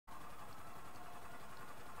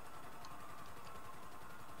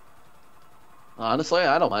Honestly,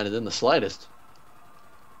 I don't mind it in the slightest.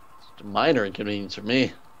 It's a minor inconvenience for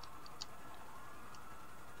me.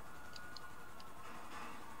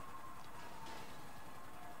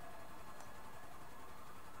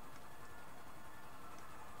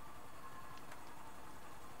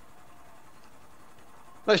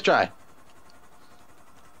 Nice try.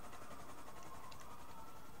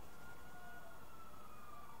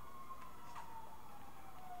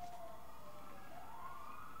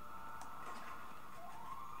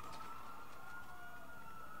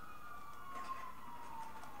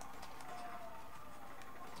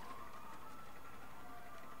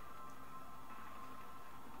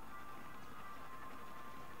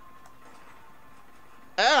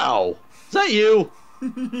 Ow! Is that you?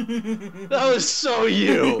 That was so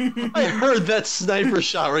you. I heard that sniper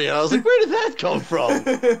shot right now. I was like, where did that come from?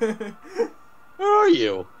 Where are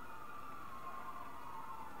you?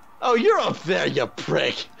 Oh, you're up there, you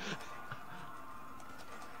prick.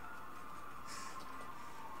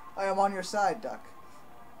 I am on your side, Duck.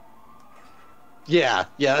 Yeah,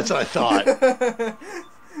 that's what I thought.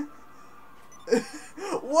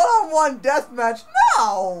 One-on-one deathmatch?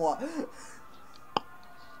 No!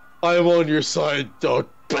 I'm on your side, Duck.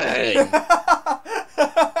 Bang!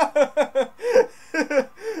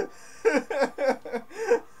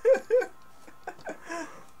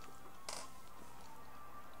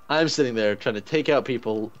 I'm sitting there trying to taking out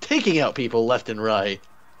people left and right.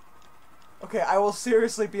 Okay, I will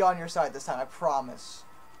seriously be on your side this time, I promise.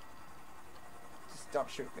 Just don't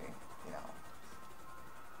shoot me, you know.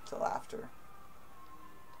 Till after.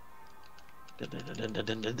 Dun, dun, dun, dun,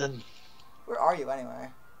 dun, dun, dun. Where are you anyway?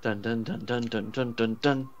 Dun dun dun dun dun dun dun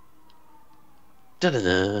dun. Dun dun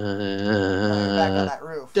Oh, you're back on dun. that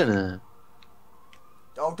roof. Dun dun.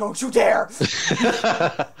 Oh, don't you dare!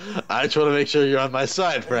 I just want to make sure you're on my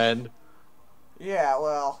side, friend. Yeah,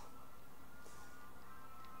 well.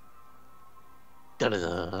 Dun dun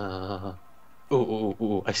dun.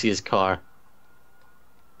 Ooh, I see his car.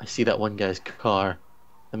 I see that one guy's car.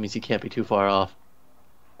 That means he can't be too far off.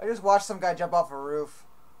 I just watched some guy jump off a roof.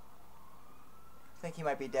 I think he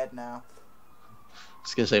might be dead now. I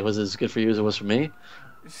was gonna say, was it as good for you as it was for me?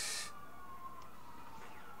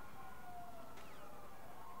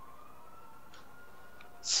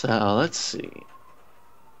 So, let's see.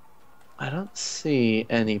 I don't see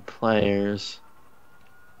any players.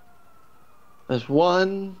 There's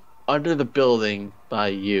one under the building by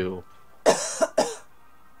you.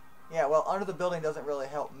 Yeah, well, under the building doesn't really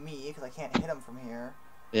help me, because I can't hit him from here.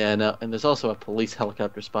 Yeah, no, and there's also a police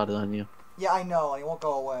helicopter spotted on you. Yeah, I know, and he won't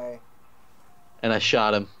go away. And I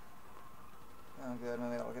shot him. Oh, good,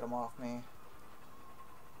 maybe that'll get him off me.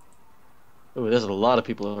 Ooh, there's a lot of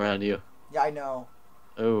people around you. Yeah, I know.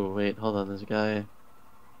 Oh, wait, hold on, there's a guy.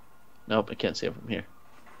 Nope, I can't see him from here.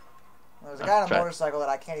 There's a guy on a try. motorcycle that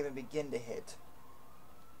I can't even begin to hit.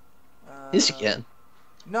 Yes, you can.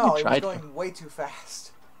 No, You he was tried. going way too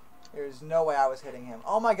fast. There's no way I was hitting him.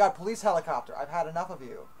 Oh my god, police helicopter. I've had enough of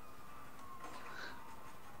you.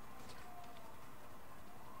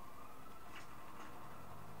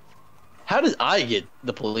 How did I get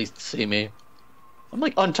the police to see me? I'm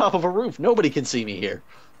like on top of a roof. Nobody can see me here.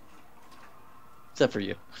 Except for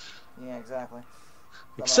you. Yeah, exactly.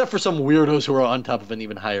 Except for some weirdos who are on top of an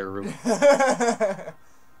even higher roof.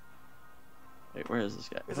 Wait, where is this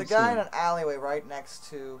guy? There's I a don't guy see in him. an alleyway right next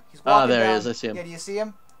to. He's walking there he down. is, I see him. Yeah, do you see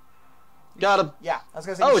him? Got him. Yeah, I was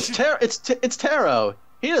gonna say. Oh, you it's should- it's Taro.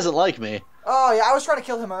 He doesn't like me. Oh yeah, I was trying to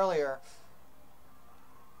kill him earlier.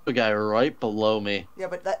 The guy right below me. Yeah,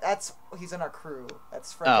 but that's he's in our crew.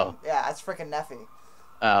 That's frickin' Oh. Yeah, that's frickin' Neffy.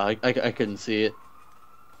 Oh, I couldn't see it.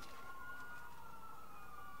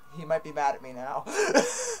 He might be mad at me now.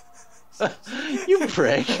 You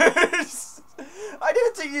prick. I did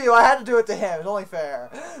it to you. I had to do it to him. It's only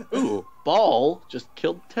fair. Ooh, Ball just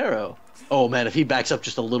killed Taro. Oh man, if he backs up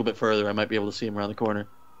just a little bit further, I might be able to see him around the corner.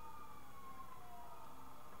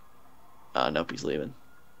 Nope, he's leaving.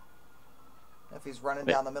 If he's running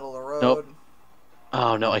Wait. down the middle of the road. Nope.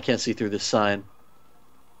 Oh no, I can't see through this sign.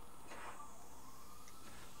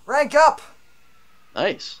 Rank up!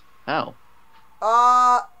 Nice. How?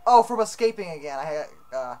 Oh, from escaping again. I had,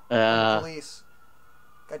 from the Uh, police.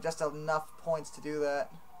 Got just enough points to do that.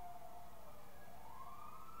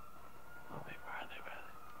 Oh wait, where are they? Where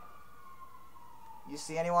are You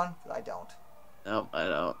see anyone? I don't. they? Nope, I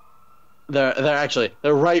don't.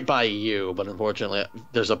 They're right by you, but unfortunately,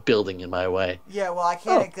 there's a building in my way. Yeah, well, I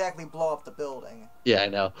can't Oh. exactly blow up the building. Yeah, I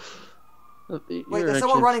know. Wait, there's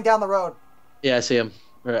someone running down the road. Yeah, I see him.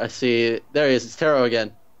 I see. There he is. It's Taro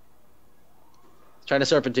again. Trying to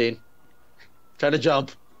serpentine. Trying to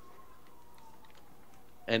jump.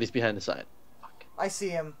 And he's behind the sign. Fuck. I see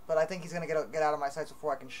him, but I think he's gonna get out of my sights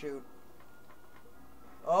before I can shoot.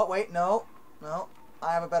 Oh wait, no.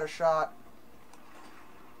 I have a better shot.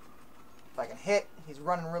 If I can hit, he's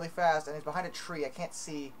running really fast, and he's behind a tree. I can't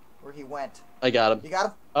see where he went. I got him. You got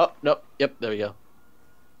him? Oh, nope. Yep, there we go.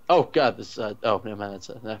 Oh, God, this, oh, never mind, that's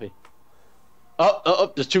Neffy.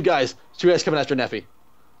 Oh, there's two guys. Two guys coming after Neffy.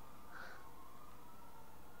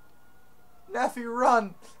 Neffy,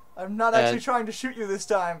 run! I'm not actually trying to shoot you this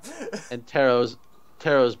time. And Taro's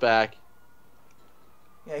back.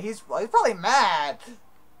 Yeah, he's probably mad.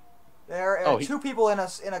 There are two people in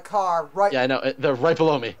a car right. Yeah, I know. They're right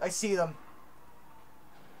below me. I see them.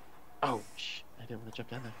 Oh, shit. I didn't want to jump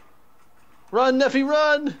down there. Run, Neffy,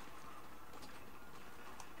 run!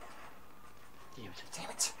 Damn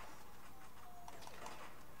it.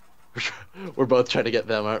 We're both trying to get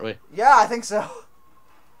them, aren't we? Yeah, I think so. A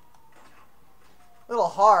little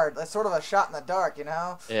hard. That's sort of a shot in the dark, you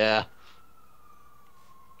know? Yeah.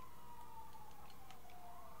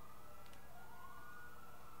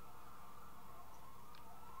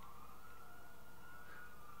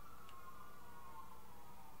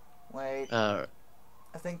 Wait. I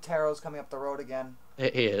think Taro's coming up the road again. He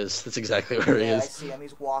is. That's exactly where he is. I see him.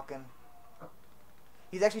 He's walking.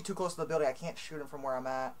 He's actually too close to the building. I can't shoot him from where I'm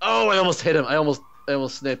at. Oh, I almost hit him. I almost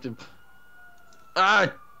sniped him.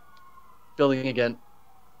 Ah! Building again.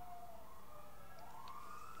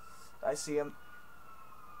 I see him.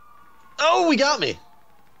 Oh, we got me.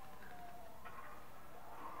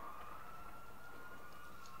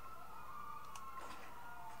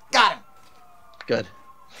 Got him. Good.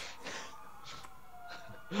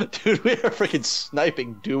 Dude, we are a freaking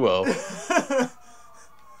sniping duo.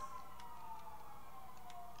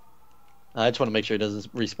 I just want to make sure he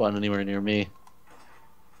doesn't respawn anywhere near me.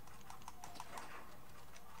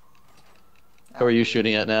 Who are you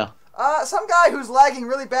shooting at now? Some guy who's lagging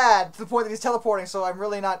really bad to the point that he's teleporting, so I'm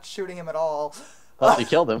really not shooting him at all. Well, you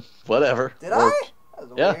killed him. Whatever. Did I? That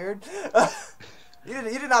was weird.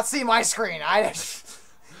 You did not see my screen.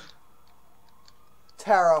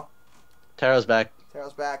 Taro. Taro's back.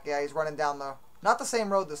 Taro's back. Yeah, he's running down not the same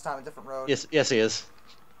road this time, a different road. Yes, he is.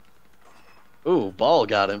 Ooh, Ball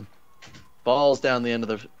got him. Ball's down the end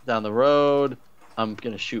of the road. I'm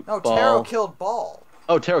gonna shoot Ball. No, Taro killed Ball.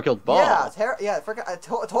 Oh, Taro killed Ball. Yeah, I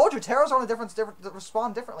told you, Taro's on a different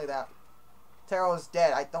respond differently. That Taro is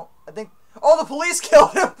dead. I think. Oh, the police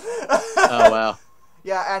killed him. Oh wow.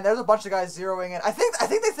 Yeah, and there's a bunch of guys zeroing in. I think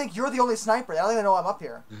they think you're the only sniper. I don't think they know I'm up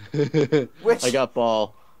here. I got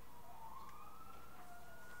Ball.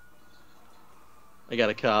 I got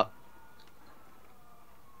a cop.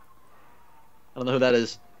 I don't know who that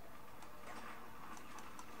is.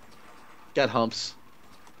 Got humps.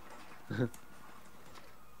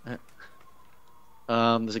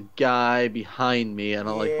 There's a guy behind me. I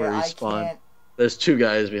don't like where he spawned. There's two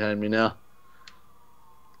guys behind me now.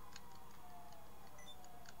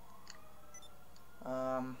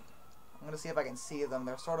 I'm gonna see if I can see them.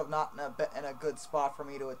 They're sort of not in a good spot for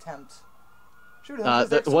me to attempt shooting them.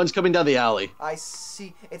 The one's coming down the alley. I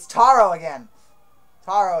see. It's Taro again.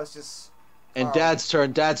 Taro is just. Taro. And Dad's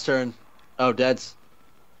turn. Oh, Dad's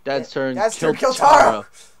turn. Dad's turn. Kill Taro.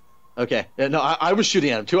 Okay. No, I was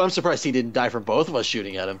shooting at him too. I'm surprised he didn't die from both of us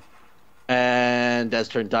shooting at him. And Dad's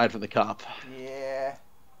turn died from the cop. Yeah.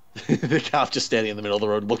 The cop just standing in the middle of the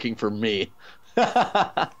road looking for me.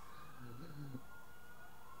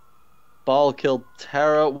 Ball killed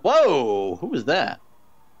Taro. Whoa! Who was that?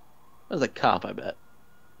 That was a cop, I bet.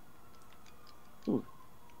 Ooh.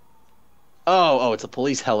 Oh, it's a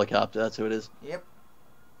police helicopter. That's who it is. Yep.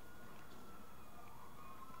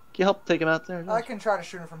 Can you help take him out there? I can try to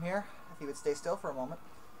shoot him from here, if he would stay still for a moment.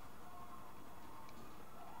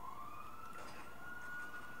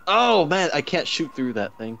 Oh, man, I can't shoot through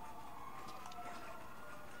that thing.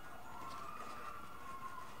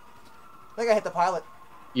 I think I hit the pilot.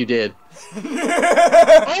 You did.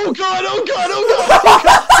 Oh, God, oh, God, oh, God, oh,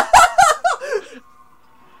 God!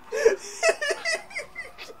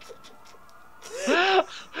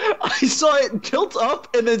 I saw it tilt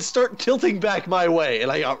up and then start tilting back my way, and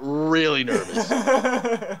I got really nervous.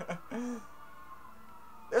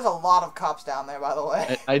 There's a lot of cops down there, by the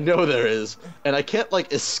way. I know there is, and I can't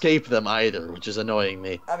like escape them either, which is annoying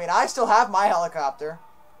me. I mean, I still have my helicopter.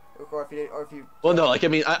 Or if you. Well, no, like I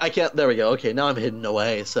mean, I can't. There we go. Okay, now I'm hidden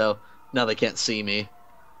away, so now they can't see me.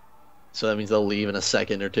 So that means they'll leave in a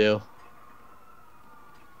second or two.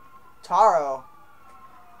 Taro's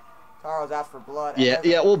out for blood.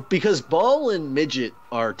 Yeah. Well, because Ball and Midget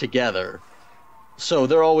are together, so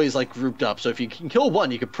they're always like grouped up. So if you can kill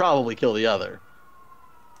one, you could probably kill the other.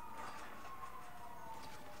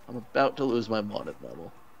 I'm about to lose my wanted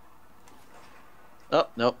level. Oh,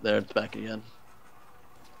 nope, there it's back again.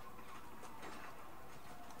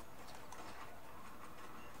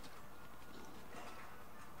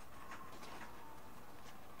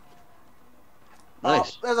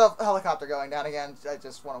 Nice. Oh, there's a helicopter going down again. I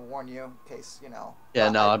just want to warn you in case, you know. Yeah,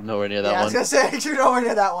 no, I'm nowhere near that yeah, one. I was going to say, you're nowhere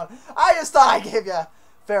near that one. I just thought I'd give you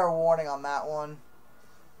fair warning on that one.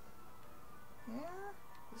 Yeah.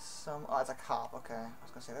 Oh, it's a cop. Okay. I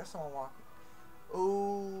was going to say, there's someone walking.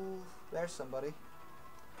 Ooh, there's somebody.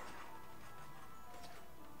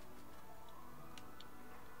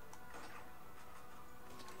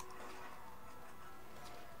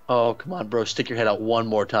 Oh, come on, bro. Stick your head out one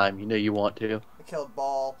more time. You know you want to. I killed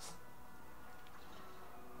Ball.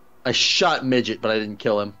 I shot Midget, but I didn't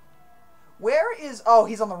kill him. Where is... Oh,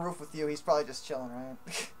 he's on the roof with you. He's probably just chilling, right?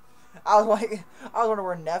 I was wondering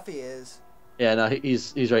where Neffy is. Yeah, no,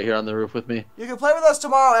 he's right here on the roof with me. You can play with us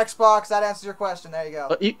tomorrow, Xbox. That answers your question. There you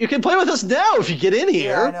go. You can play with us now if you get in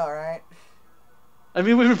here. Yeah, I know, right? I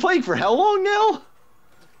mean, we've been playing for how long now?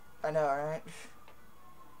 I know, right?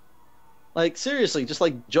 Like, seriously, just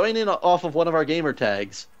like join in off of one of our gamer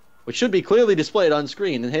tags, which should be clearly displayed on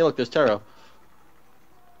screen. And hey, look, there's Taro.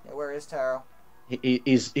 Yeah, where is Taro?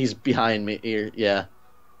 He's behind me here. Yeah.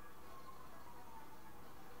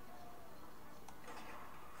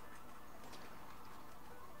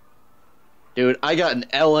 Dude, I got an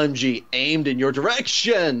LMG aimed in your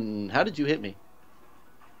direction. How did you hit me?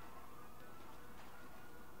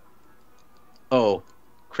 Oh,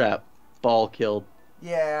 crap. Ball killed.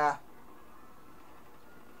 Yeah.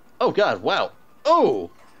 Oh, God, wow.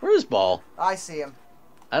 Oh, where is Ball? I see him.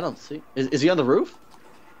 I don't see. Is he on the roof?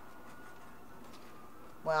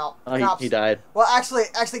 Well, Oh, he died. Well, actually,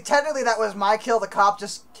 technically that was my kill. The cop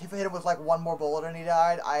just hit him with like one more bullet and he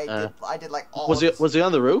died. I did like all. Was he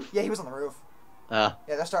on the roof? Yeah, he was on the roof. Yeah,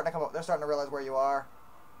 they're starting to come up. They're starting to realize where you are.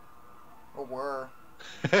 Or were.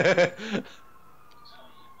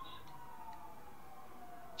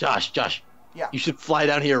 Josh. Yeah. You should fly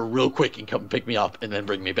down here real quick and come pick me up and then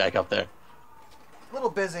bring me back up there. A little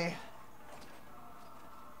busy.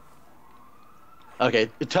 Okay,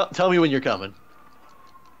 tell me when you're coming.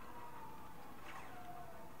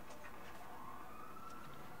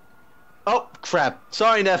 Oh, crap.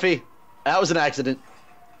 Sorry, Neffy. That was an accident.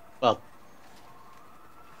 Well.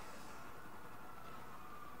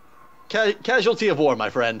 Casualty of war, my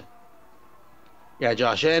friend. Yeah,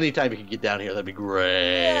 Josh, anytime you can get down here, that'd be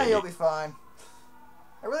great. Yeah, you'll be fine.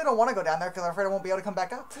 I really don't want to go down there because I'm afraid I won't be able to come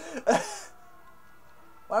back up.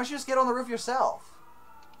 Why don't you just get on the roof yourself?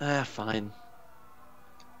 Fine.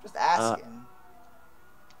 Just asking.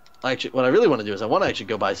 Actually, what I really want to do is I want to actually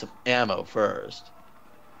go buy some ammo first.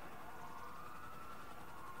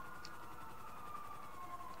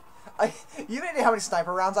 You have any idea how many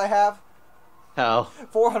sniper rounds I have? How?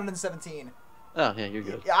 417. Oh, yeah, you're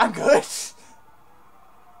good. Yeah, I'm good.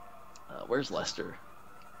 Where's Lester?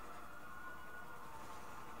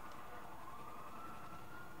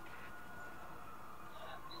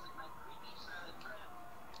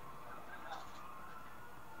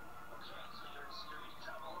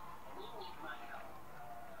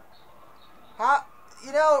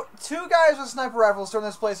 You know, 2 guys with sniper rifles turn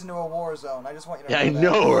this place into a war zone. I just want you to know that. Yeah, I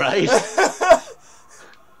know, right? Let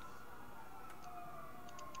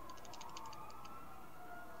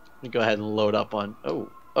me go ahead and load up on... Oh,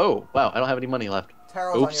 wow, I don't have any money left.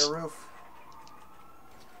 Taro's on your roof.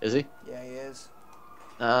 Is he? Yeah, he is.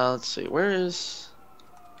 Let's see, where is...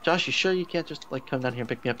 Josh, you sure you can't just, like, come down here and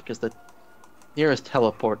pick me up because the nearest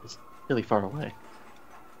teleport is really far away?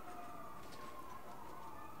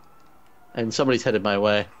 And somebody's headed my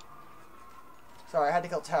way. Sorry, I had to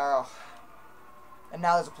kill Taro. And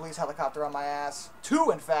now there's a police helicopter on my ass.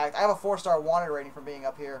 2, in fact. I have a 4-star wanted rating for being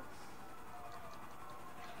up here.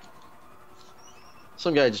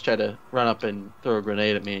 Some guy just tried to run up and throw a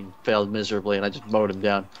grenade at me and failed miserably, and I just mowed him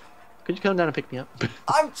down. Could you come down and pick me up?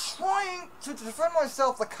 I'm trying to defend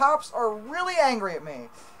myself. The cops are really angry at me.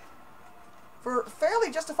 For fairly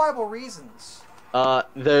justifiable reasons.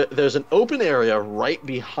 There's an open area right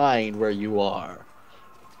behind where you are.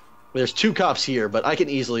 There's 2 cops here, but I can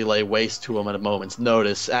easily lay waste to them at a moment's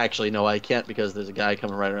notice. Actually, no, I can't because there's a guy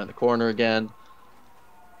coming right around the corner again.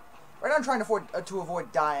 Right now I'm trying to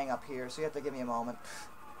avoid dying up here, so you have to give me a moment.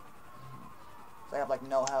 I have, like,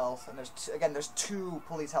 no health. And there's 2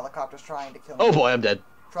 police helicopters trying to kill me. Oh boy, I'm dead.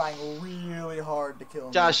 Trying really hard to kill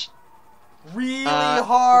me. Josh. Really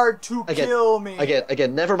hard to kill me.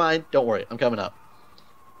 Again, never mind. Don't worry. I'm coming up.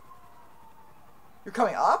 You're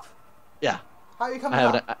coming up? Yeah. How are you coming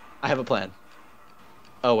up? I have a plan.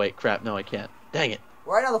 Oh, wait. Crap. No, I can't. Dang it.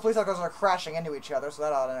 Right now the police helicopters are crashing into each other, so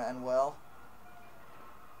that ought to end well.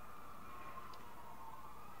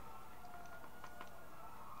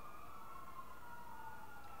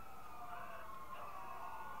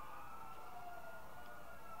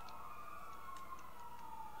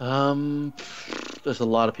 Um, there's a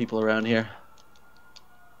lot of people around here.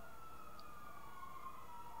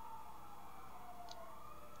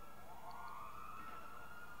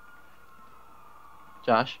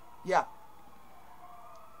 Josh? Yeah.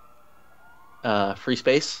 Free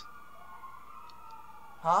space?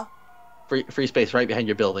 Huh? Free space right behind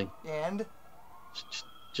your building. And?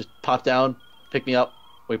 Just pop down, pick me up,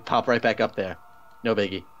 we pop right back up there. No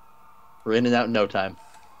biggie. We're in and out in no time.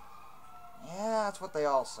 Yeah, that's what they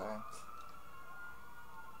all say.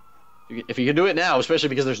 If you can do it now, especially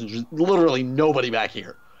because there's literally nobody back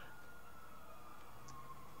here.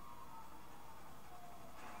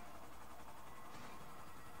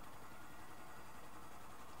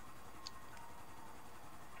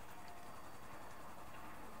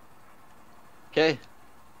 Okay.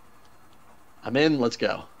 I'm in, let's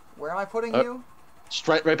go. Where am I putting you? Just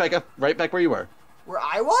right back up, right back where you were. Where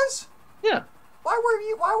I was? Yeah. Why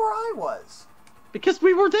where I was? Because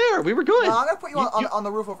we were there, we were good. No, I'm gonna put you on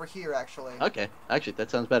the roof over here, actually. Okay, actually, that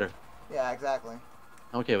sounds better. Yeah, exactly.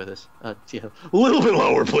 I'm okay with this. Yeah. A little bit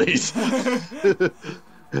lower, please. Alright,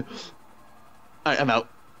 I'm out.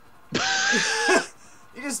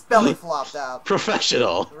 You just belly flopped out.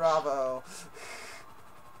 Professional. Bravo.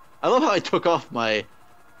 I love how I took off my...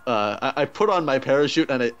 I put on my parachute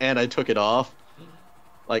and I took it off.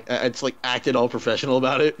 Like, I just, like, acted all professional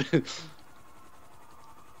about it.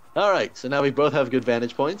 Alright, so now we both have good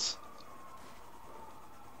vantage points.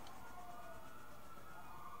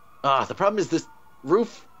 The problem is this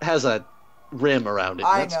roof has a rim around it.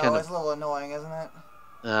 I know, it's a little annoying, isn't it?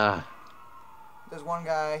 Ah. There's one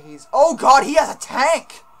guy, oh god, he has a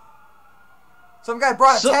tank! Some guy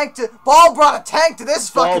brought a tank to... Ball brought a tank to this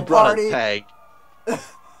fucking party! Ball brought a tank.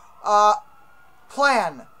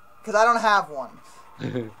 Plan. Because I don't have one.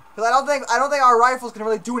 Because I don't think our rifles can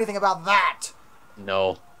really do anything about that.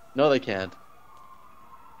 No. No, they can't.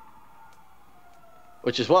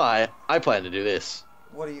 Which is why I plan to do this.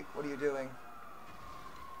 What are you doing?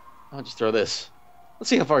 I'll just throw this. Let's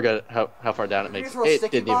see how far down it makes. Did you throw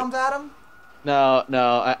sticky bombs at him? No,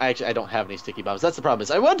 I don't have any sticky bombs. That's the problem.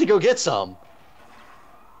 Is I wanted to go get some,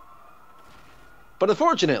 but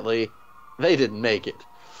unfortunately, they didn't make it.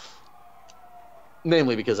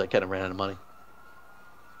 Namely because I kind of ran out of money.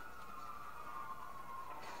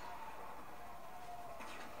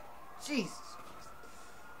 Jesus.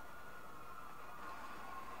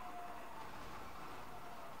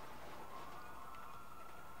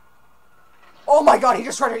 Oh my god, he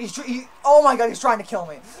just tried to... oh my god, he's trying to kill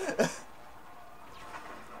me.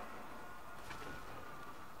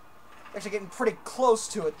 Actually getting pretty close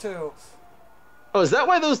to it, too. Oh, is that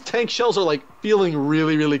why those tank shells are, like, feeling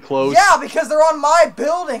really, really close? Yeah, because they're on my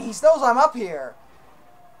building. He knows I'm up here.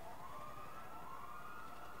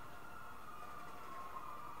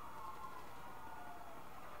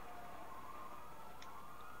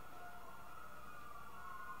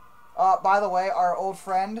 By the way, our old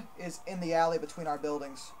friend is in the alley between our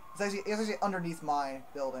buildings. It's actually underneath my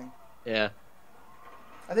building. Yeah.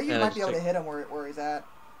 I think you might be able to hit him where he's at.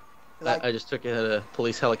 I just took a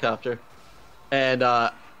police helicopter. And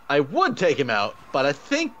I would take him out, but I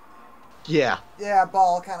think... Yeah. Yeah,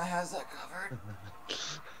 Ball kind of has that covered.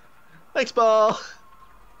 Thanks, Ball.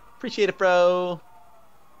 Appreciate it, bro.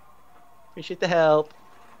 Appreciate the help.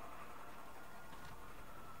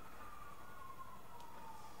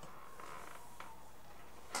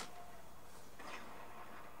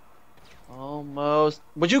 Almost.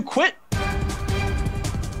 Would you quit?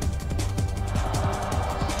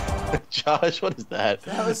 Josh, what is that?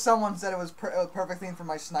 That was someone said it was a perfect theme for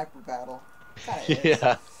my sniper battle. Kinda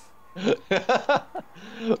yeah.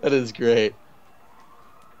 That is great.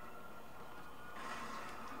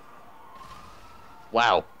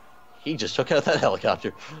 Wow. He just took out that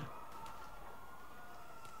helicopter.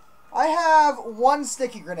 I have one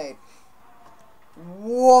sticky grenade.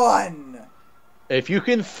 One. If you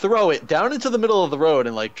can throw it down into the middle of the road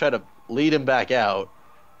and, like, try to lead him back out,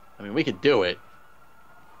 I mean, we could do it.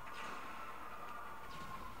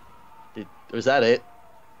 Was that it?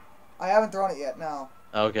 I haven't thrown it yet, no.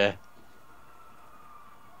 Okay.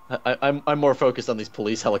 I'm more focused on these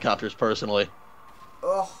police helicopters, personally.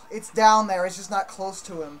 Ugh, it's down there. It's just not close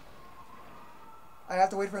to him. I have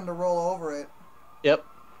to wait for him to roll over it. Yep.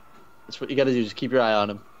 That's what you gotta do, just keep your eye on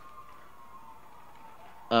him.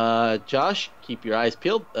 Josh, keep your eyes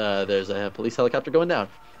peeled. There's a police helicopter going down.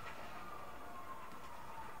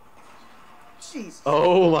 Jeez.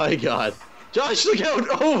 Oh my god. Josh, look out!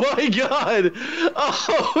 Oh my god!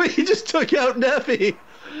 Oh, he just took out Neffy!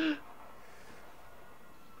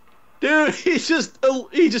 Dude, he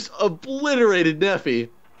just obliterated Neffy.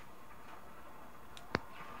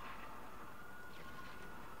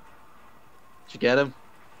 Did you get him?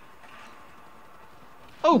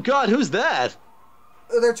 Oh God, who's that?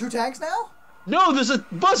 Are there 2 tanks now? No, there's a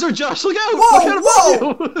buzzer, Josh. Look out! Whoa, Look out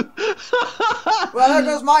above you! Well, there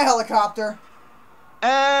goes my helicopter.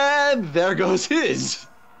 And there goes his.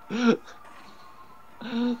 Yeah,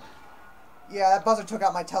 that buzzer took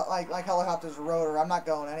out my helicopter's rotor. I'm not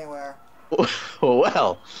going anywhere.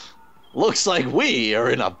 Well, looks like we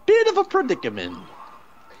are in a bit of a predicament.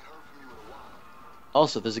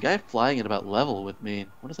 Also, there's a guy flying at about level with me.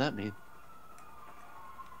 What does that mean?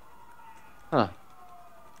 Huh.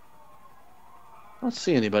 I don't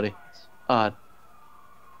see anybody. It's odd.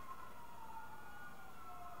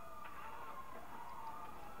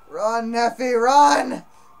 Run, Neffy, run!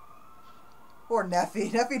 Poor Neffy.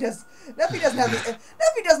 Neffy doesn't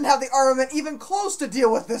have the armament even close to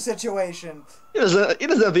deal with this situation. He doesn't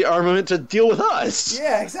have the armament to deal with us.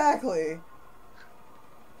 Yeah, exactly.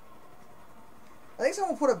 I think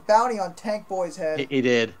someone put a bounty on Tank Boy's head. He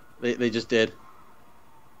did. They just did.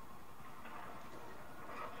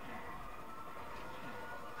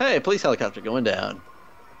 Hey, police helicopter going down.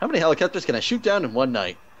 How many helicopters can I shoot down in one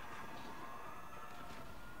night?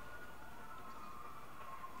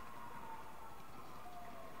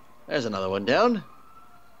 There's another one down.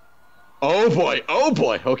 Oh boy, oh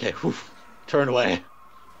boy. Okay, whew. Turn away.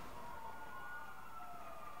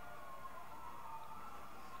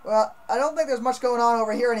 Well, I don't think there's much going on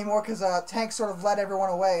over here anymore because Tank sort of led everyone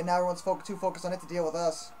away and now everyone's too focused on it to deal with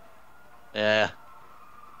us. Yeah.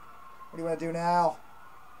 What do you want to do now?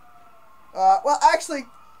 Well, actually,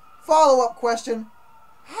 follow-up question.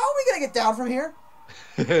 How are we going to get down from here?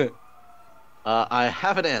 I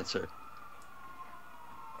have an answer.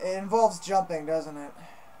 It involves jumping, doesn't it?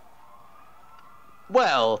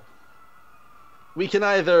 Well, we can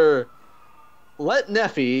either let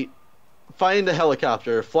Neffy find a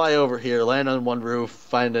helicopter, fly over here, land on one roof,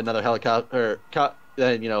 find another helicopter,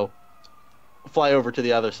 then, you know, fly over to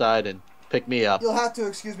the other side and pick me up. You'll have to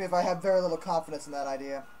excuse me if I have very little confidence in that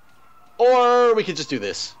idea. Or we could just do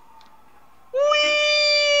this. Whee!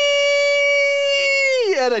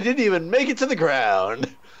 And I didn't even make it to the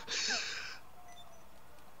ground.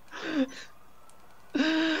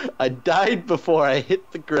 I died before I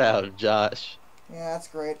hit the ground, Josh. Yeah, that's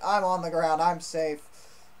great. I'm on the ground. I'm safe.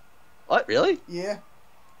 What, really? Yeah.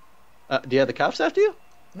 Do you have the cops after you?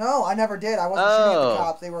 No, I never did. I wasn't shooting at the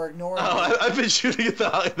cops. They were ignoring me. I've been shooting at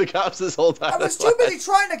the cops this whole time. I was too busy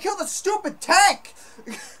trying to kill the stupid tank!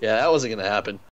 Yeah, that wasn't going to happen.